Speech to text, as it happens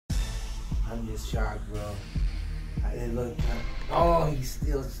I'm just shocked, bro. I didn't look. Oh, he's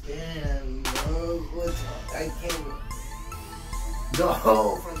still staring at me, bro. What's up? I can't.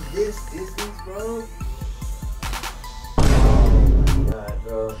 No, from this distance, bro. Oh my god,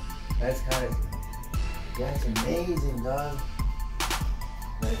 bro. That's amazing, dog.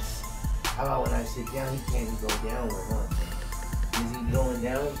 How about when I sit down, he can't even go downward, huh? Is he going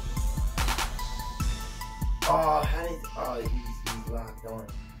down? Oh, he's locked on.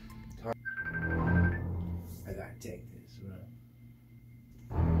 I gotta take this, bro.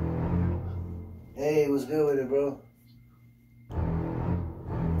 Hey, what's good with it, bro?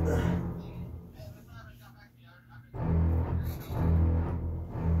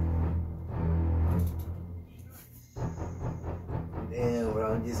 Damn,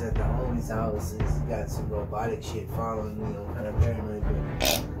 bro, I'm just at the homie's house. He's got some robotic shit following me. I'm kind of paranoid, but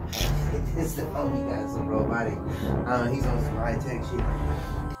it's the homie got some robotic. He's on some high-tech shit.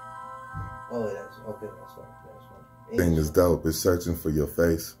 Oh, that's okay. That's fine. Thing is dope. It's searching for your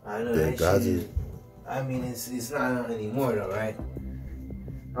face. I know that shit is, I mean, it's not on anymore though, right?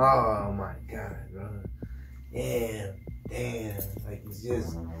 Oh my god, bro. Damn. Like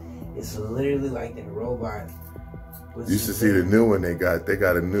it's literally like that robot. You should see the new one they got. They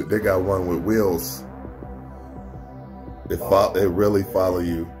got one with wheels. It really follow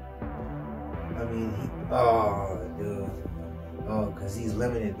you. I mean, dude. Oh, cause he's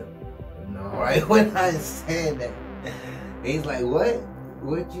limited though. No, right when I said that, he's like, what?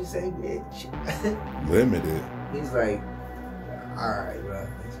 What'd you say, bitch? Limited. He's like, alright, bro.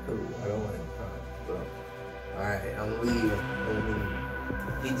 It's cool. I don't want to bro. Alright, I'm leaving.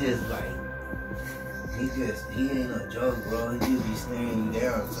 He ain't no joke, bro. He just be staring you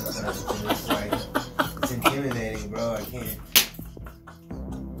down sometimes. And it's like, it's intimidating, bro. I can't. I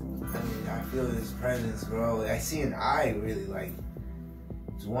mean, I feel his presence, bro. I see an eye really, like,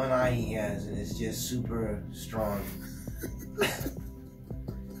 it's one eye he has, and it's just super strong.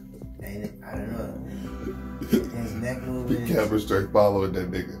 And I don't know. His neck movement. The camera straight following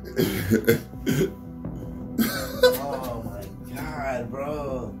that nigga. Oh my god,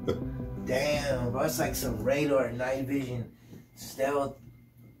 bro. Damn, bro. It's like some radar, night vision, stealth,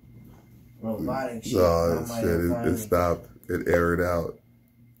 robotic shit. Oh, shit. It stopped. It aired out.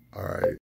 All right.